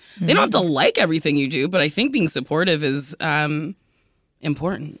decisions. They don't have to like everything you do, but I think being supportive is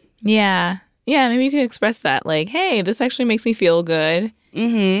important. Yeah, maybe you can express that, like, hey, this actually makes me feel good.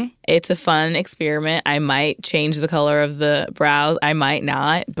 It's a fun experiment. I might change the color of the brows. I might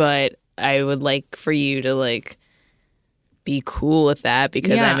not, but I would like for you to, like, be cool with that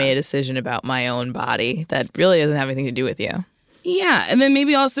because I made a decision about my own body that really doesn't have anything to do with you. Yeah. And then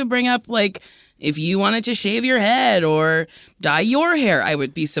maybe also bring up, like, if you wanted to shave your head or dye your hair, I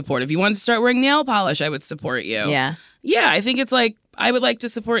would be supportive. If you wanted to start wearing nail polish, I would support you. Yeah. Yeah. I think it's like, I would like to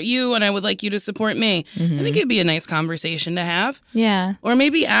support you and I would like you to support me. I think it'd be a nice conversation to have. Yeah. Or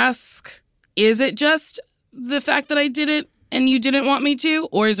maybe ask, is it just the fact that I did it and you didn't want me to?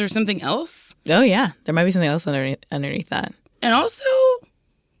 Or is there something else? Oh, yeah. There might be something else underneath that. And also,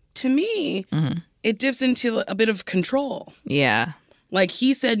 to me, it dips into a bit of control. Yeah. Like,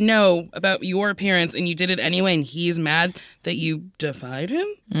 he said no about your appearance, and you did it anyway, and he's mad that you defied him?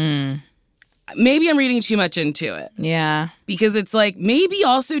 Maybe I'm reading too much into it. Yeah. Because it's like, maybe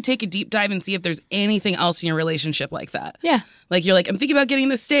also take a deep dive and see if there's anything else in your relationship like that. Yeah. Like, you're like, I'm thinking about getting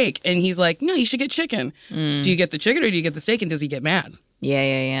the steak. And he's like, no, you should get chicken. Do you get the chicken or do you get the steak? And does he get mad?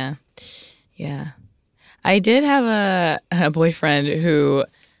 Yeah. I did have a boyfriend who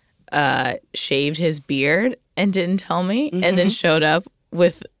shaved his beard and didn't tell me, and then showed up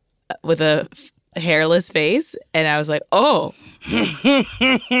with a hairless face, and I was like, oh,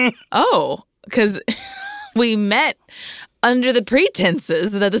 because we met under the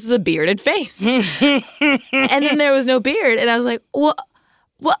pretenses that this is a bearded face, and then there was no beard, and I was like, well,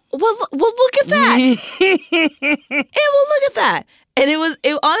 look at that, look at that, and it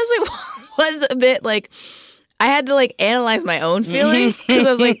honestly was a bit like I had to like analyze my own feelings because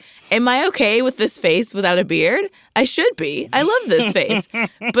I was like, am I okay with this face without a beard? I should be. I love this face,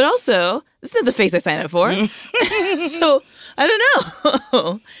 but also this is the face I signed up for, so I don't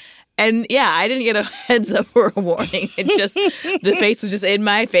know. And yeah, I didn't get a heads up or a warning. It just, the face was just in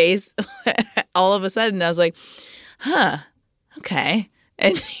my face all of a sudden. I was like, huh, okay.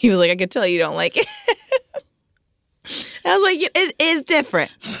 And he was like, I could tell you don't like it. I was like, it is different.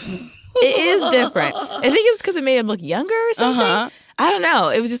 It is different. I think it's because it made him look younger or something. I don't know.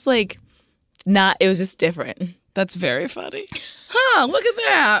 It was just like, it was just different. That's very funny. Huh, look at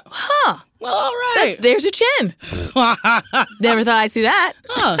that. Huh. Well, all right. There's your chin. Never thought I'd see that.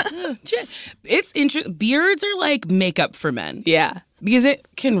 Chin. It's interesting. Beards are like makeup for men. Yeah. Because it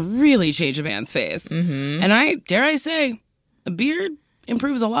can really change a man's face. And dare I say, a beard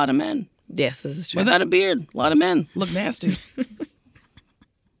improves a lot of men. Yes, this is true. Without a beard, a lot of men look nasty.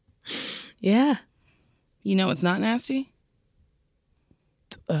 Yeah. You know what's not nasty?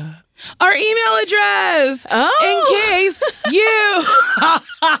 Our email address. In case you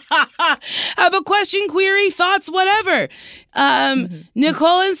have a question, query, thoughts, whatever.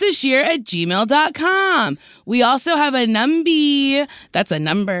 Nicole and Sasheer at gmail.com. We also have a that's a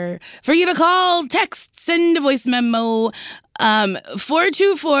number for you to call, text, send a voice memo.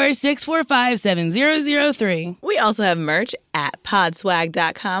 424-645-7003. We also have merch at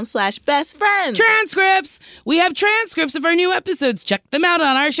podswag.com/bestfriends. Transcripts. We have transcripts of our new episodes. Check them out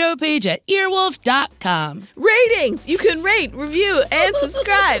on our show page at earwolf.com. Ratings. You can rate, review, and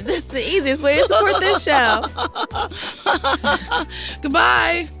subscribe. That's the easiest way to support this show.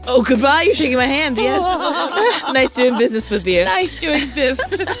 Goodbye. Oh, goodbye. You're shaking my hand. Yes. Nice doing business with you. Nice doing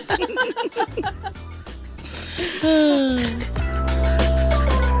business.